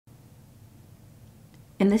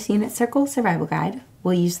In this unit circle survival guide,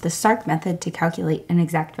 we'll use the S.A.R.C method to calculate an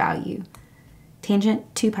exact value,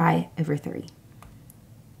 tangent 2 pi over 3.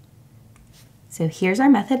 So here's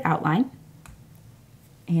our method outline,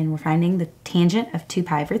 and we're finding the tangent of 2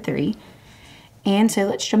 pi over 3. And so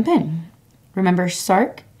let's jump in. Remember,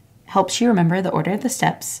 S.A.R.C helps you remember the order of the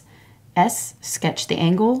steps. S, sketch the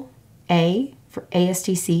angle. A, for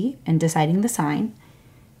A.S.T.C and deciding the sign.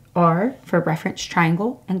 R, for reference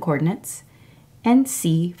triangle and coordinates. And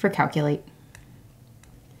C, for calculate.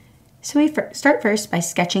 So we start first by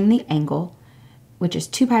sketching the angle, which is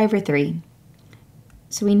 2 pi over 3.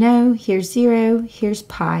 So we know here's 0, here's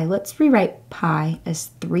pi. Let's rewrite pi as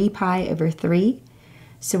 3 pi over 3.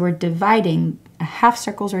 So we're dividing a half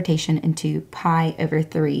circle's rotation into pi over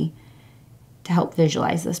 3 to help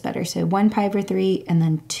visualize this better. So 1 pi over 3 and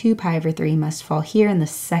then 2 pi over 3 must fall here in the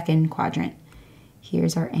second quadrant.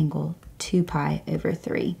 Here's our angle, 2 pi over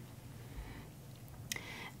 3.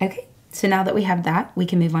 Okay, so now that we have that, we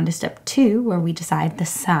can move on to step 2, where we decide the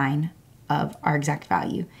sign of our exact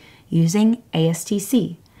value using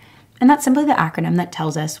A.S.T.C. And that's simply the acronym that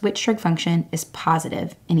tells us which trig function is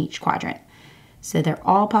positive in each quadrant. So they're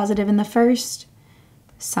all positive in the first,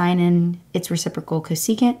 sine and its reciprocal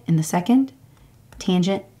cosecant in the second,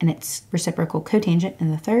 tangent and its reciprocal cotangent in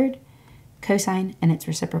the third, cosine and its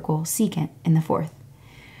reciprocal secant in the fourth.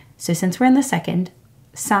 So since we're in the second,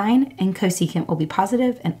 sine and cosecant will be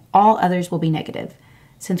positive and all others will be negative.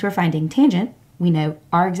 Since we're finding tangent, we know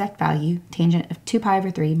our exact value, tangent of 2 pi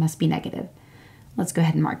over 3, must be negative. Let's go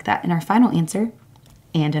ahead and mark that in our final answer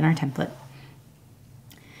and in our template.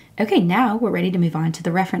 Okay, now we're ready to move on to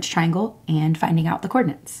the reference triangle and finding out the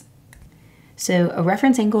coordinates. So a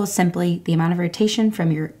reference angle is simply the amount of rotation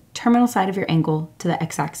from your terminal side of your angle to the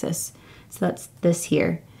x-axis. So that's this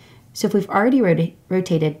here. So if we've already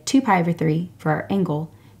rotated 2 pi over 3 for our angle,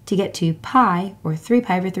 to get to pi, or 3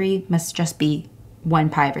 pi over 3, must just be 1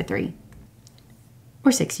 pi over 3,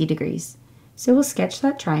 or 60 degrees. So we'll sketch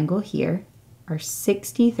that triangle here, our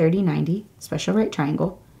 60, 30, 90 special right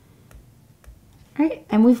triangle. All right,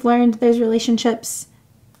 and we've learned those relationships.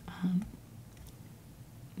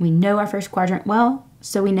 We know our first quadrant well,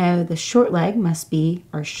 so we know the short leg must be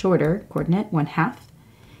our shorter coordinate, 1/2,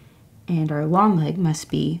 and our long leg must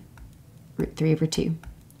be root 3 over 2,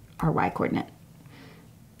 our y coordinate.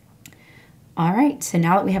 All right, so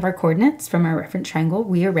now that we have our coordinates from our reference triangle,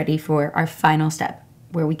 we are ready for our final step,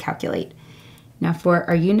 where we calculate. Now for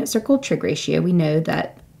our unit circle trig ratio, we know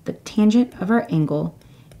that the tangent of our angle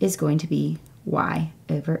is going to be y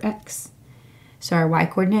over x. So our y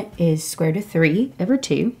coordinate is square root of 3 over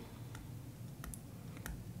 2.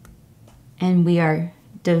 And we are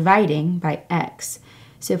dividing by x.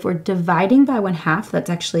 So if we're dividing by 1/2, that's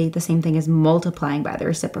actually the same thing as multiplying by the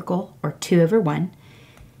reciprocal, or 2 over 1.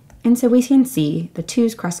 And so we can see the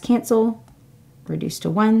 2's cross cancel, reduce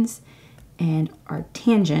to 1's, and our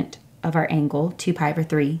tangent of our angle, 2 pi over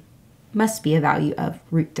 3, must be a value of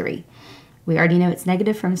root 3. We already know it's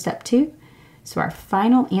negative from step 2, so our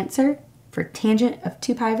final answer for tangent of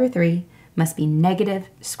 2 pi over 3 must be negative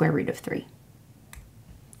square root of 3.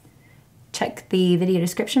 Check the video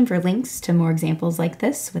description for links to more examples like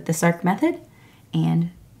this with the S.A.R.C method, and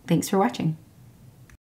thanks for watching.